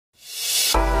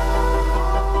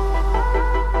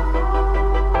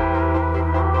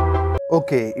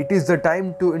Okay, it is the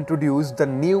time to introduce the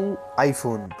new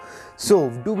iPhone. So,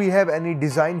 do we have any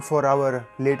design for our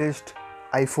latest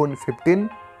iPhone 15?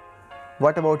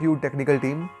 What about you, technical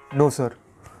team? No, sir.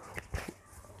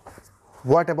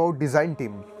 What about design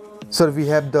team? Sir, we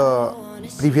have the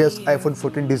previous iPhone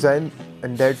 14 design,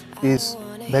 and that is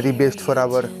very best for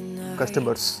our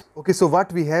customers. Okay, so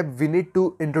what we have, we need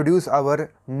to introduce our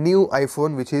new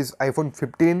iPhone, which is iPhone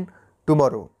 15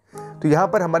 tomorrow. तो यहाँ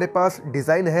पर हमारे पास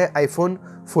design है iPhone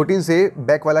 14 से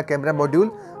back वाला camera module,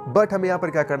 but हमें यहाँ पर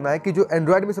क्या करना है कि जो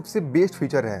एंड्रॉयड में सबसे बेस्ट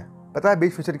फीचर है, पता है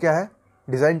बेस्ट फीचर क्या है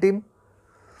design team?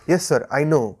 Yes sir, I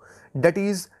know. That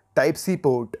is Type-C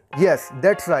port. Yes,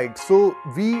 that's right. So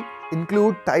we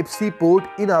include Type-C port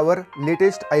in our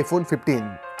latest iPhone 15.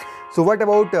 So what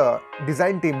about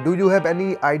design team? Do you have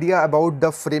any idea about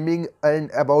the framing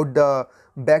and about the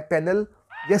back panel?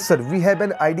 Yes sir, we have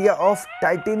an idea of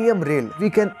titanium rail. We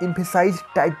can emphasize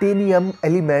titanium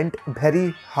element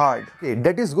very hard. Okay,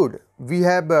 that is good. We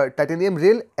have titanium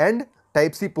rail and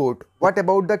Type-C port. What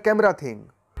about the camera thing?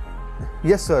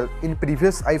 Yes sir, in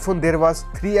previous iPhone there was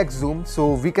 3x zoom,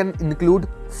 so we can include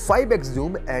 5x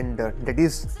zoom, and that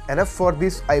is enough for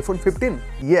this iPhone 15.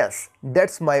 Yes,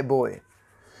 that's my boy.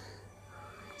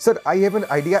 Sir, I have an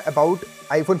idea about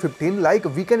iPhone 15, like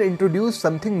we can introduce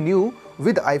something new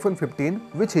with iPhone 15,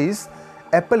 which is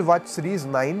Apple Watch Series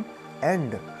 9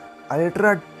 and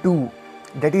Ultra 2.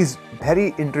 That is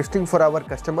very interesting for our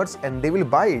customers and they will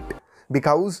buy it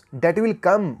because that will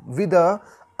come with a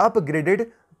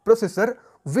upgraded processor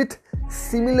with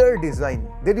similar design.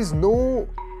 There is no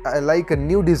like a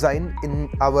new design in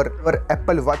our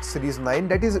Apple Watch Series 9.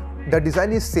 That is, the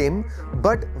design is same,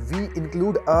 but we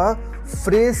include a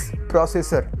fresh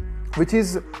processor which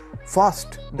is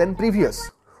fast than previous.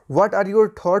 What are your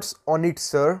thoughts on it,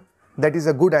 sir? That is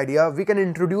a good idea. We can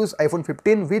introduce iPhone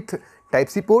 15 with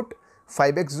Type-C port,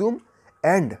 5x zoom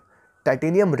and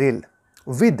titanium rail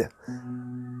with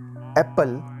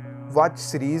Apple Watch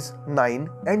Series 9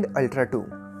 and Ultra 2.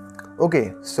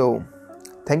 Okay, so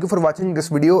thank you for watching this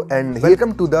video and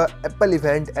welcome to the Apple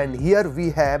event, and here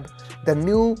we have the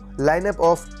new lineup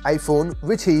of iPhone,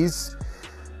 which is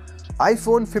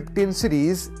iPhone 15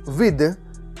 series with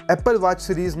Apple Watch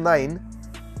Series 9.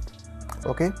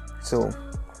 Okay, so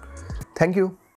thank you.